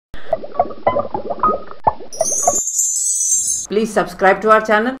Please subscribe to our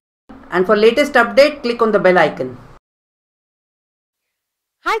channel, and for latest update, click on the bell icon.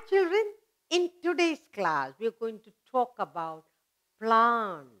 Hi children, in today's class we are going to talk about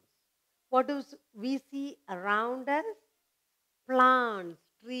plants. What do we see around us? Plants,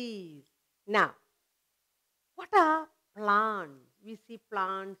 trees. Now, what are plants? We see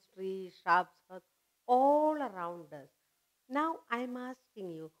plants, trees, shrubs, herbs all around us. Now I'm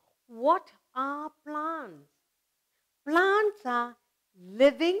asking you, what are plants? Plants are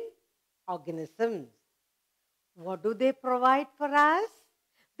living organisms. What do they provide for us?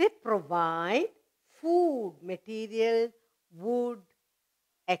 They provide food, material, wood,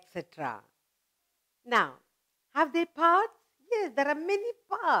 etc. Now, have they parts? Yes, there are many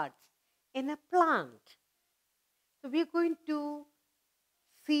parts in a plant. So we are going to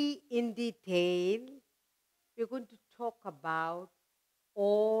see in detail, we are going to talk about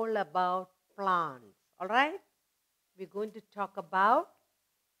all about plants. All right? We're going to talk about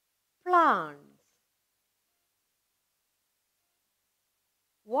plants.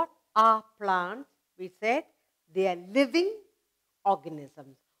 What are plants? We said they are living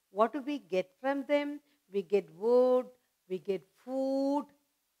organisms. What do we get from them? We get wood, we get food,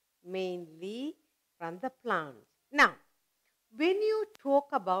 mainly from the plants. Now, when you talk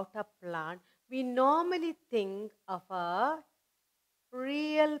about a plant, we normally think of a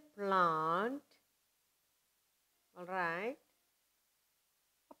real plant, all right?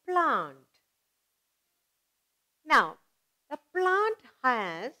 A plant. Now, the plant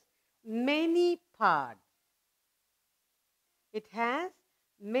has many parts. It has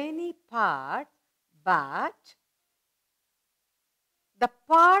many parts, but the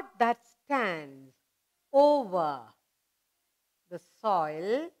part that stands over the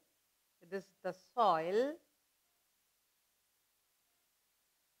soil, it is the soil,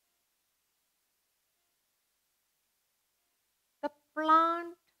 the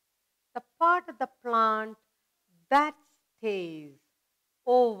plant, the part of the plant that stays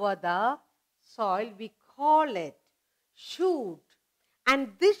over the soil, we call it shoot. And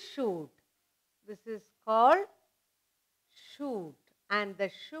this shoot, this is called shoot. And the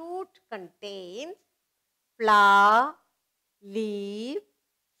shoot contains flower, leaf,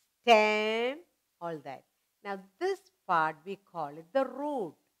 stem, all that. Now this part we call it the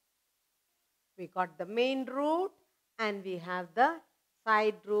root. We got the main root and we have the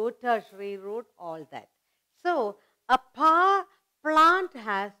side root, tertiary root, all that. So a plant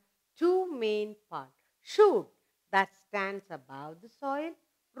has two main parts. Shoot, that stands above the soil.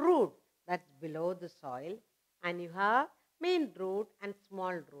 Root, that's below the soil. And you have main root and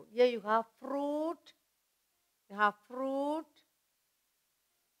small root. Here you have fruit. You have fruit,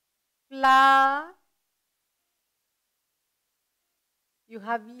 flower. You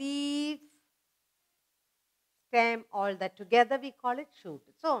have leaves, stem, all that together we call it shoot.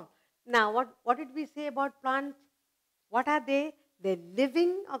 So now what did we say about plants? What are they? They're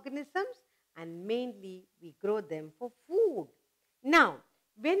living organisms and mainly we grow them for food. Now,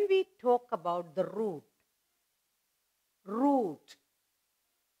 when we talk about the root,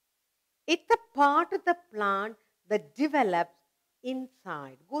 it's a part of the plant that develops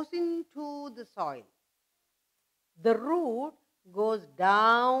inside, goes into the soil. The root goes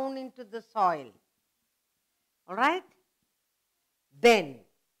down into the soil. All right? Then,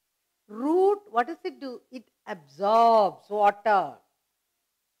 root, what does it do? It absorbs water.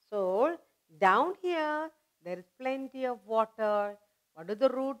 So, down here, there is plenty of water. What does the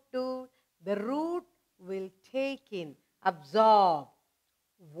root do? The root will take in, absorb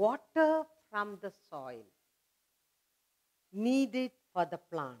water from the soil needed for the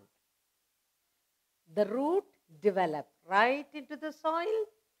plant. The root develops right into the soil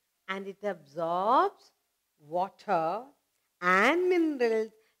and it absorbs water and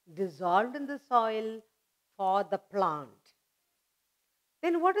minerals dissolved in the soil for the plant.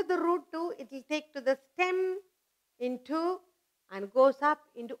 Then what does the root do? It will take to the stem into and goes up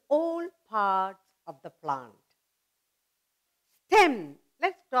into all parts of the plant. Stem.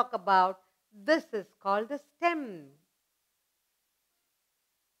 Let's talk about this is called the stem.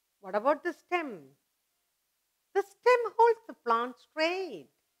 What about the stem? The stem holds the plant straight.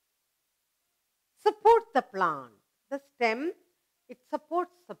 Supports the plant. The stem, it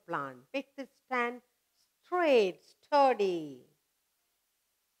supports the plant, makes it stand straight, sturdy.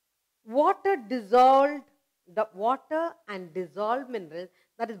 Water dissolved, the water and dissolved mineral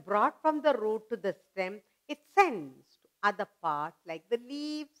that is brought from the root to the stem, it sends to other parts like the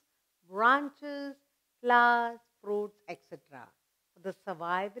leaves, branches, flowers, fruits, etc. for the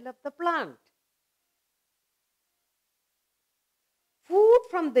survival of the plant. Food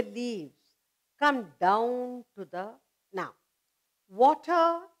from the leaves come down to the, now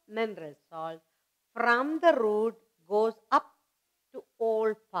Water, mineral salt from the root goes up to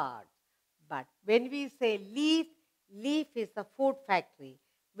all parts. But when we say leaf, leaf is a food factory.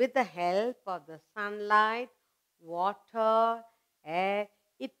 With the help of the sunlight, water, air,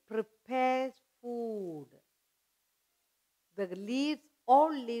 it prepares food. The leaves,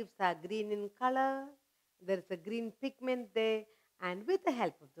 all leaves are green in color. There is a green pigment there. And with the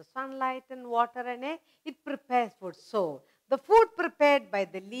help of the sunlight and water and air, it prepares food. So, the food prepared by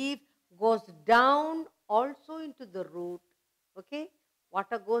the leaf goes down also into the root. Okay?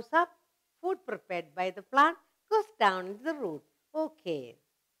 Water goes up, food prepared by the plant goes down into the root. Okay.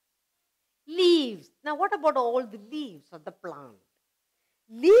 Leaves. Now, what about all the leaves of the plant?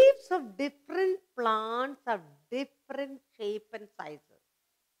 Leaves of different plants have different shape and sizes.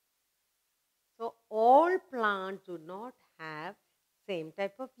 So, all plants do not have same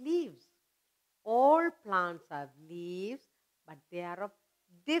type of leaves. All plants have leaves, but they are of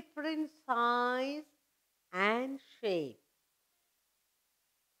different size and shape.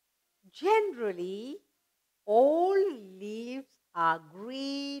 Generally, all leaves are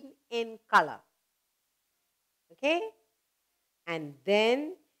green in color. Okay? And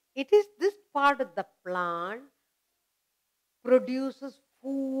then it is this part of the plant produces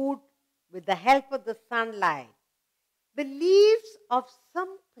food with the help of the sunlight. The leaves of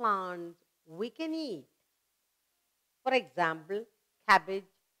some plants we can eat. For example, cabbage,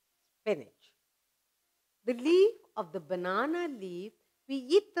 spinach. The leaf of the banana leaf, we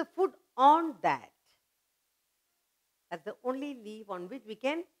eat the food on that. That's the only leaf on which we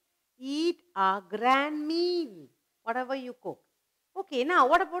can eat our grand meal, whatever you cook. Okay, now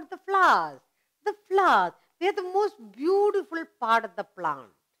what about the flowers? The flowers, they are the most beautiful part of the plant.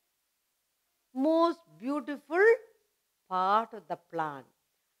 Most beautiful part of the plant.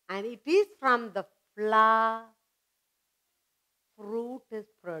 And it is from the flower fruit is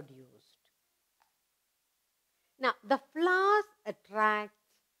produced. Now, the flowers attract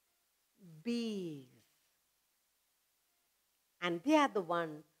bees. And they are the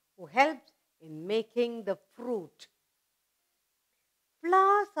one who helps in making the fruit.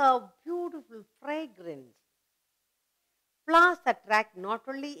 Flowers are beautiful fragrance. Flowers attract not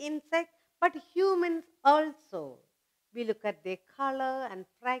only insects, but humans also. We look at their color and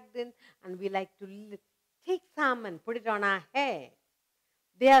fragrance, and we like to take some and put it on our hair.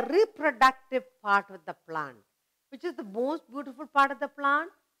 They are reproductive part of the plant. Which is the most beautiful part of the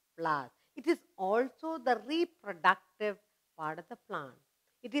plant? Flowers. It is also the reproductive part of the plant.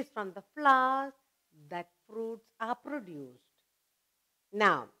 It is from the flowers that fruits are produced.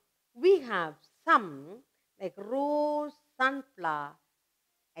 Now, we have some like rose, sunflower,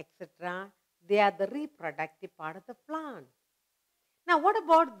 etc. They are the reproductive part of the plant. Now, what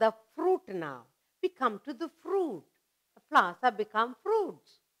about the fruit now? We come to the fruit. The flowers have become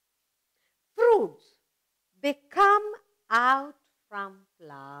fruits. Fruits, they come out from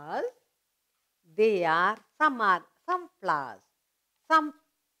flowers. Some flowers, some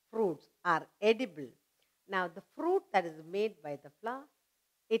fruits are edible. Now, the fruit that is made by the flower,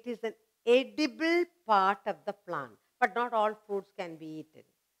 it is an edible part of the plant, but not all fruits can be eaten.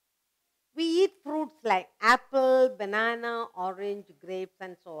 We eat fruits like apple, banana, orange, grapes,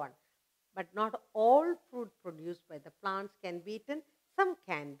 and so on. But not all fruit produced by the plants can be eaten. Some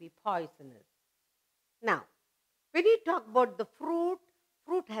can be poisonous. Now, when you talk about the fruit,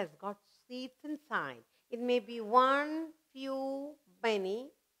 fruit has got seeds inside. It may be one, few, many.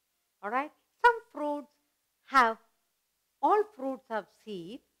 All right? All fruits have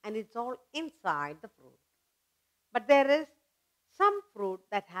seeds and it's all inside the fruit. But there is some fruit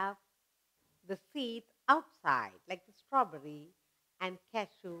that have the seeds outside, like the strawberry and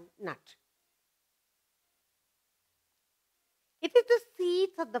cashew nut. It is the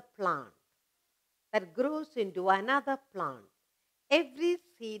seeds of the plant that grows into another plant. Every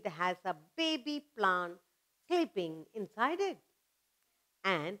seed has a baby plant sleeping inside it.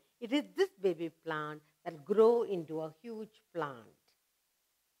 And it is this baby plant that grows into a huge plant.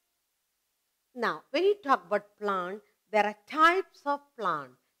 Now, when you talk about plant, there are types of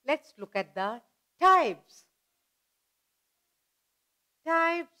plant. Let's look at the types.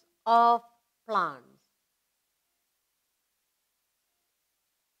 Types of plants.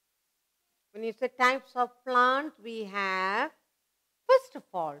 When you say types of plants, we have, first of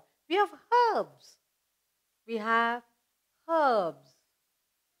all, we have herbs. We have herbs.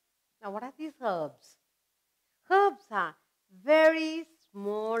 Now, what are these herbs? Herbs are very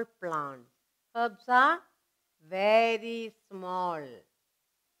small plants. Herbs are very small.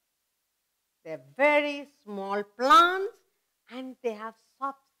 They're very small plants and they have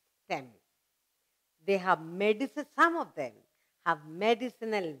soft stems. They have medicine, some of them have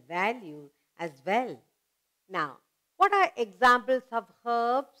medicinal value as well. Now, what are examples of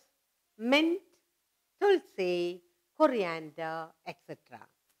herbs? Mint, tulsi, coriander, etc.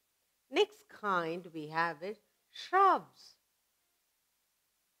 Next kind we have is shrubs.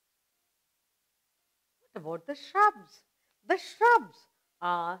 What about the shrubs? The shrubs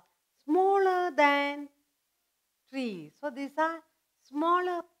are smaller than trees. So these are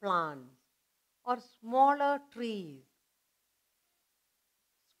smaller plants or smaller trees.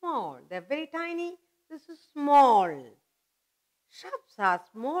 Small. They're very tiny. This is small. Shrubs are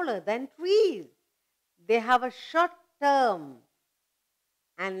smaller than trees. They have a short term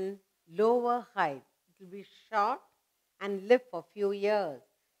and lower height. It will be short and live for a few years.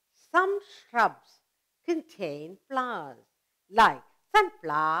 Some shrubs contain flowers like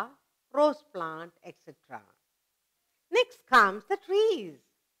sunflower, rose plant, etc. Next comes the trees.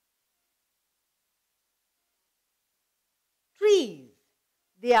 Trees,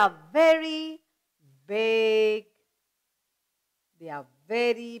 they are very big. They are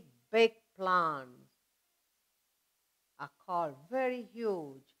very big plants. Are called very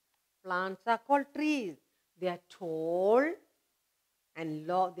huge. Plants are called trees. They are tall and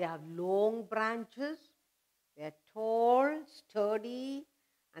they have long branches. They are tall, sturdy,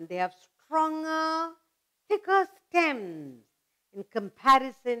 and they have stronger, thicker stems in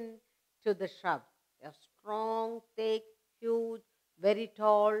comparison to the shrubs. They are strong, thick, huge, very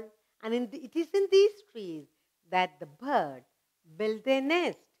tall, and it is in these trees that the bird build their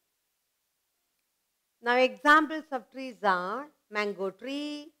nest. Now, examples of trees are mango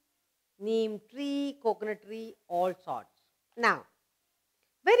tree, neem tree, coconut tree, all sorts. Now,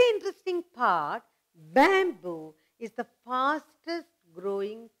 very interesting part, bamboo is the fastest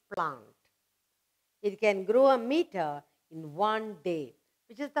growing plant. It can grow a meter in one day.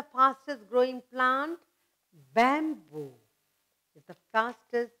 Which is the fastest growing plant? Bamboo is the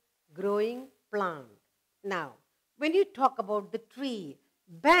fastest growing plant. Now, when you talk about the tree,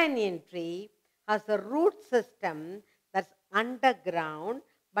 banyan tree has a root system that's underground,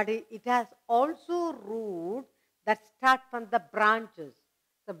 but it has also roots that start from the branches.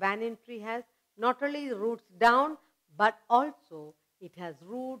 The banyan tree has not only roots down, but also it has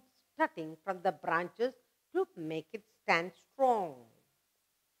roots starting from the branches to make it stand strong.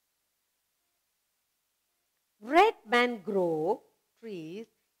 Red mangrove trees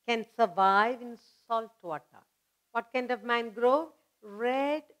can survive in salt water. What kind of mangrove?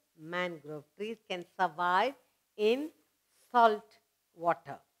 Red mangrove trees can survive in salt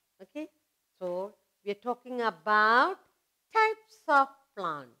water. Okay? So, we are talking about types of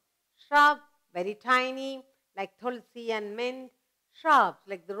plants. Shrubs, very tiny, like tulsi and mint. Shrubs,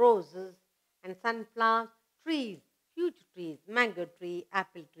 like the roses and sunflowers. Trees, huge trees, mango tree,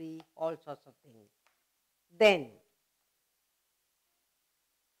 apple tree, all sorts of things. Then,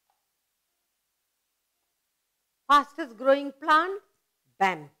 fastest growing plant,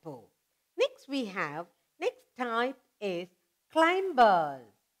 bamboo. Next type is climbers.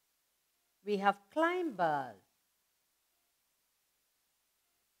 We have climbers.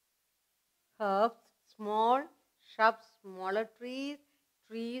 Herbs, small, shrubs, smaller trees,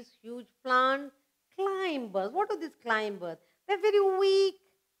 huge plants, climbers. What are these climbers? They're very weak.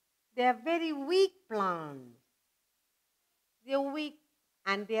 They are very weak plants. They are weak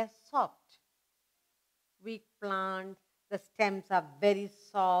and they are soft. Weak plants, the stems are very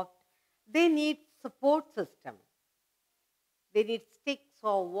soft. They need support system. They need sticks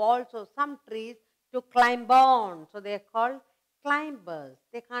or walls or some trees to climb on. So they are called climbers.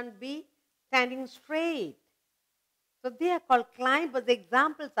 They can't be standing straight. So they are called climbers.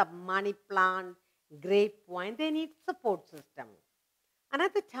 Examples of money plant, grapevine, they need support system.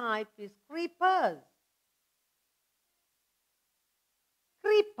 Another type is creepers.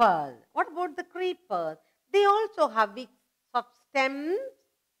 Creepers. What about the creepers? They also have weak soft stems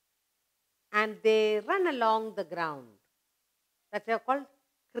and they run along the ground. That's why called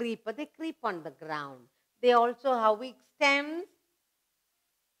creeper. They creep on the ground. They also have weak stems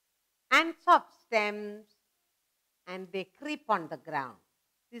and soft stems and they creep on the ground.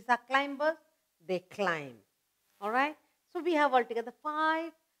 These are climbers. They climb. All right. So we have altogether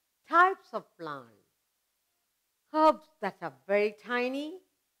 5 types of plants. Herbs that are very tiny.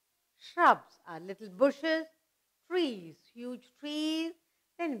 Shrubs are little bushes. Trees, huge trees.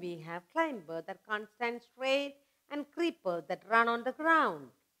 Then we have climbers that can't stand straight and creepers that run on the ground.